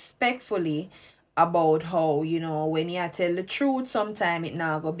her respectfully about how, when you tell the truth, sometimes it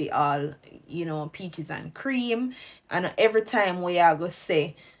now go be all, peaches and cream. And every time we are go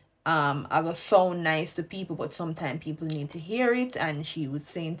say, I go sound nice to people, but sometimes people need to hear it. And she was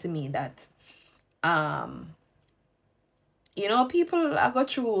saying to me that um people I go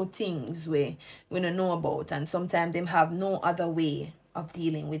through things where we don't know about, and sometimes them have no other way of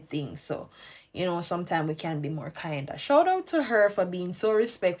dealing with things. So sometimes we can be more kinder. Shout out to her for being so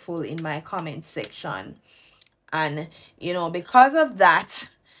respectful in my comment section. And because of that,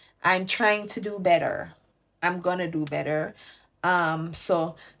 I'm trying to do better. I'm gonna do better.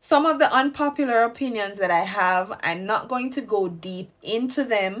 So some of the unpopular opinions that I have, I'm not going to go deep into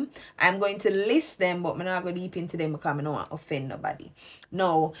them. I'm going to list them, but I'm not go deep into them because I don't want to offend nobody.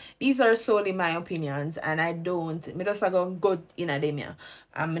 No, these are solely my opinions, and I just go good in a them. Yeah.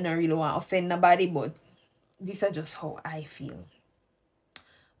 I'm not really want to offend nobody, but these are just how I feel.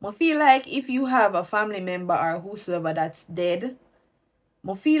 I feel like if you have a family member or whosoever that's dead,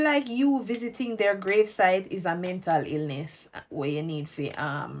 I feel like you visiting their gravesite is a mental illness where you need to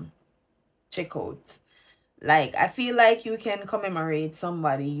check out. Like, I feel like you can commemorate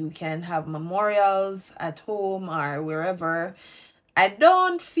somebody. You can have memorials at home or wherever. I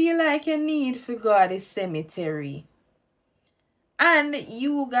don't feel like you need to go to the cemetery. And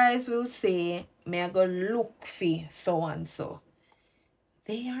you guys will say, may I go look for so and so.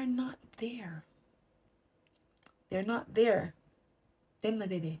 They are not there. They're not there. Them not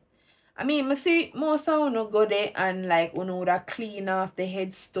there. I mean, I see most of you go there and like would clean off the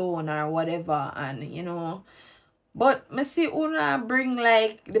headstone or whatever, and but I see bring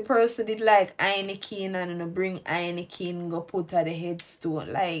like the person did like Heineken and bring Heineken go put at the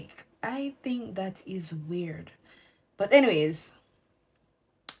headstone. Like, I think that is weird. But anyways,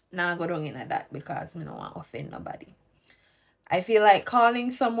 now I go down into that because I don't want to offend nobody. I feel like calling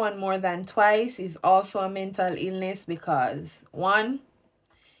someone more than twice is also a mental illness because one,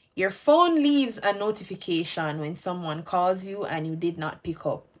 Your phone leaves a notification when someone calls you and you did not pick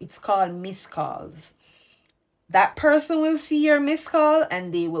up. It's called missed calls. That person will see your missed call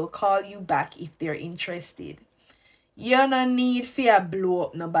and they will call you back if they're interested. You don't need fear blow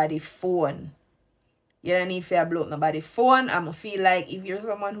up nobody's phone. You don't need fear blow up nobody's phone. I'ma feel like if you're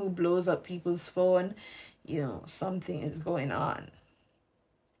someone who blows up people's phone, something is going on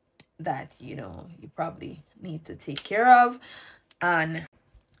that, you probably need to take care of. And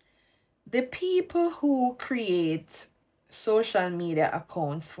the people who create social media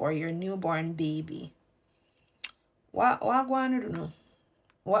accounts for your newborn baby, what going to do?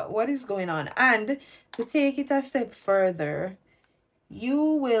 What is going on? And to take it a step further, you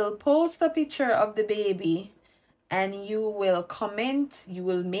will post a picture of the baby and you will comment, you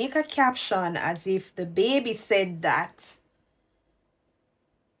will make a caption as if the baby said that.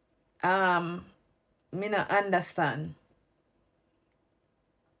 Me not understand.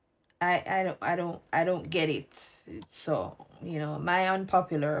 I don't get it. So, my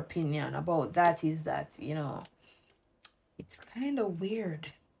unpopular opinion about that is that, it's kind of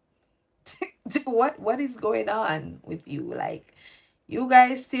weird. What is going on with you? Like, you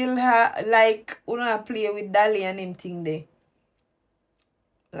guys still have, like, wanna play with Dolly and him thing there.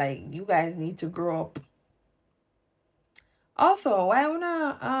 Like, you guys need to grow up. Also, why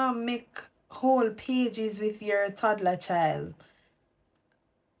wanna make whole pages with your toddler child?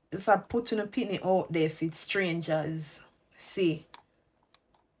 It's like putting a penny out there for strangers see,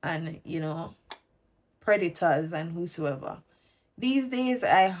 and predators and whosoever. These days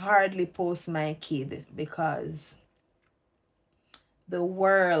I hardly post my kid because the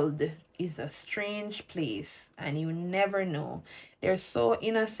world is a strange place and you never know. They're so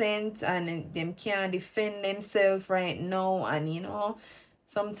innocent and them can't defend themselves right now, and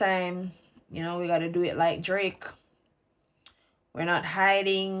sometimes we gotta do it like Drake. We're not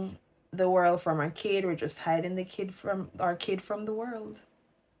hiding the world from our kid, we're just hiding the kid from our kid from the world.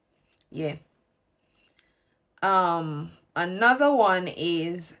 Yeah. Another one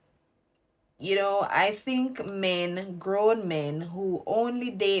is, I think grown men who only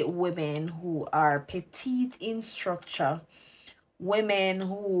date women who are petite in structure, women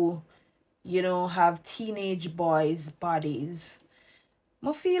who, have teenage boys' bodies.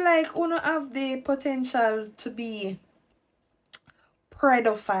 I feel like uno have the potential to be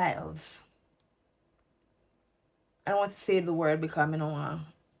pedophiles. I don't want to say the word because I don't want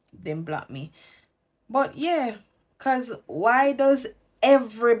them block me. But yeah, because why does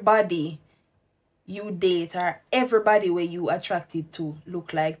everybody you date or everybody where you attracted to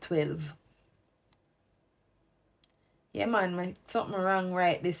look like 12? Yeah, man, something wrong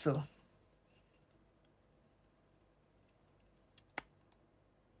right this so.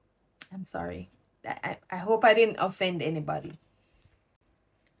 I'm sorry. I hope I didn't offend anybody.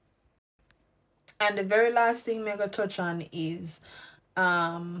 And the very last thing I'm gonna touch on is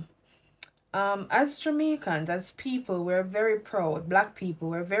as Jamaicans, as people, we're very proud. Black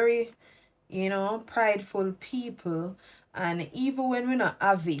people, we're very, prideful people. And even when we not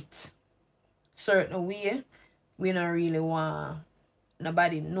have it certain way, we don't really want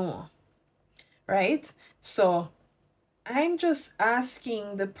nobody know. Right? So I'm just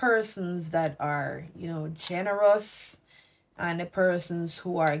asking the persons that are, generous, and the persons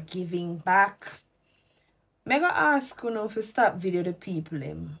who are giving back. Mega ask if you stop video the people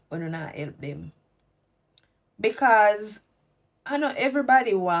them when you not help them. Because I know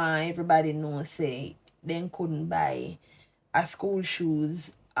everybody know say they couldn't buy a school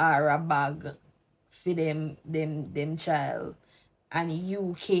shoes or a bag for them child, and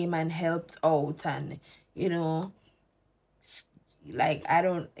you came and helped out, and like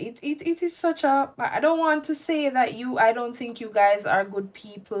it is such a, I don't want to say that I don't think you guys are good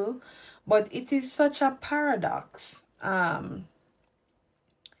people, but it is such a paradox.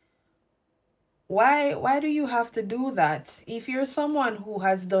 Why do you have to do that? If you're someone who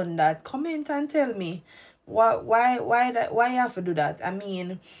has done that, comment and tell me why you have to do that. I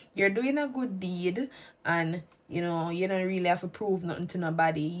mean, you're doing a good deed, and you don't really have to prove nothing to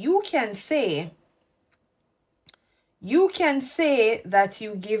nobody. You can say that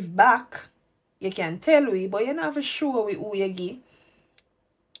you give back. You can tell we, but you don't have to show we who you give.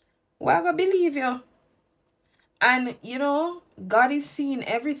 Why gonna believe you? And God is seeing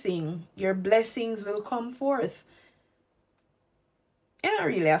everything. Your blessings will come forth. You don't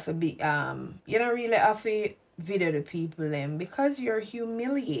really have to be you don't really have to video the people them because you're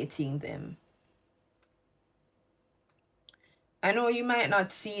humiliating them. I know you might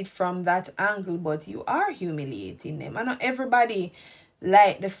not see it from that angle, but you are humiliating them. I know everybody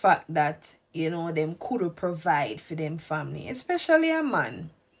like the fact that them could provide for them family, especially a man.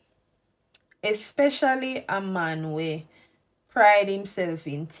 Especially a man where pride himself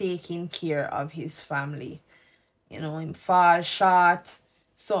in taking care of his family. Him fall short,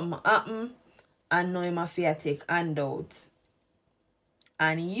 something happen, and know him have to take handout.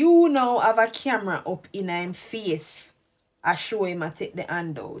 And you now have a camera up in him face. I show him I take the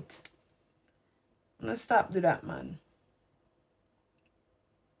handout. No stop do that, man.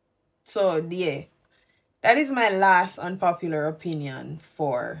 So yeah, that is my last unpopular opinion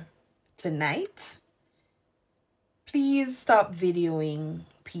for tonight. Please stop videoing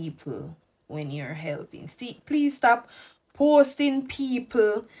people when you're helping. See, please stop posting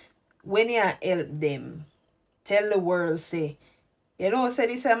people when you help them. Tell the world, say, say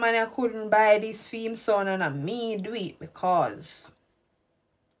this man I couldn't buy this film son and me do it because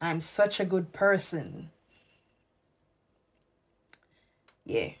I'm such a good person.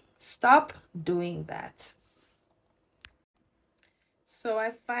 Yeah, stop doing that. So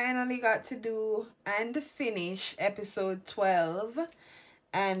I finally got to do and finish episode 12.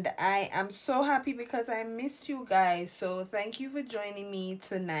 And I am so happy because I missed you guys. So thank you for joining me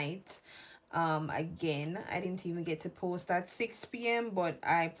tonight. Again, I didn't even get to post at 6 p.m. But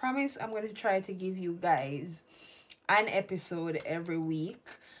I promise I'm going to try to give you guys an episode every week.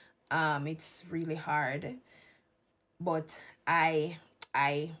 It's really hard. But I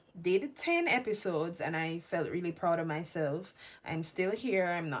did 10 episodes and I felt really proud of myself. I'm still here.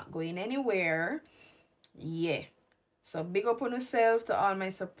 I'm not going anywhere. Yeah. So big up on yourself to all my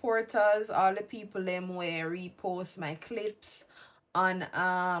supporters, all the people them where repost my clips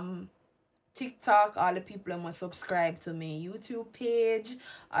on TikTok, all the people them will subscribe to me YouTube page,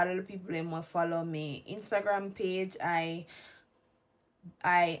 all the people them will follow me Instagram page. I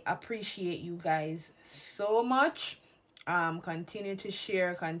appreciate you guys so much. Continue to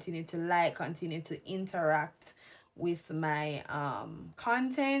share, continue to like, continue to interact with my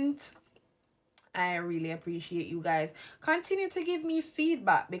content. I really appreciate you guys. Continue to give me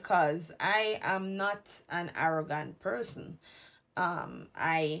feedback because I am not an arrogant person.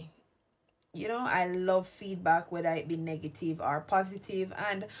 I I love feedback, whether it be negative or positive.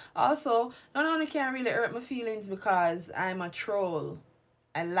 And also, not only can I really hurt my feelings because I'm a troll.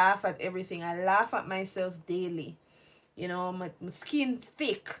 I laugh at everything. I laugh at myself daily. My skin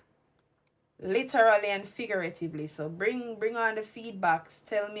thick, literally and figuratively. So bring on the feedbacks.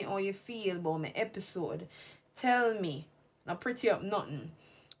 Tell me how you feel about my episode. Tell me. Not pretty up nothing.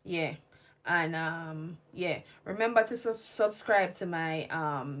 Yeah. And yeah, remember to subscribe to my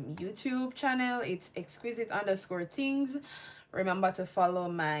YouTube channel. It's exquisite_things. Remember to follow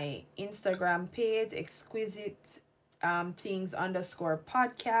my Instagram page, exquisite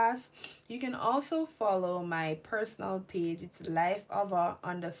things_podcast. You can also follow my personal page. It's life of a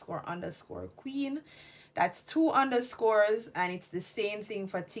 __ queen. That's 2 underscores, and it's the same thing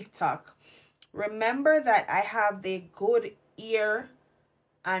for TikTok. Remember that I have the good ear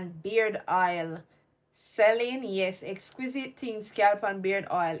and beard oil selling. Yes, exquisite things scalp and beard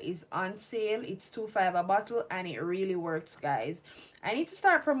oil is on sale. It's $2.5 a bottle and it really works, guys. I need to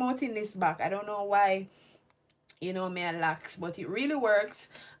start promoting this back. I don't know why me I lax, but it really works.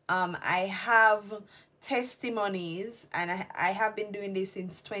 I have testimonies and I have been doing this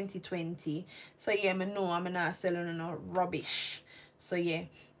since 2020. So yeah, I know I'm not selling no rubbish. So yeah,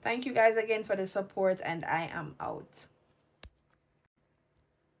 thank you guys again for the support and I am out.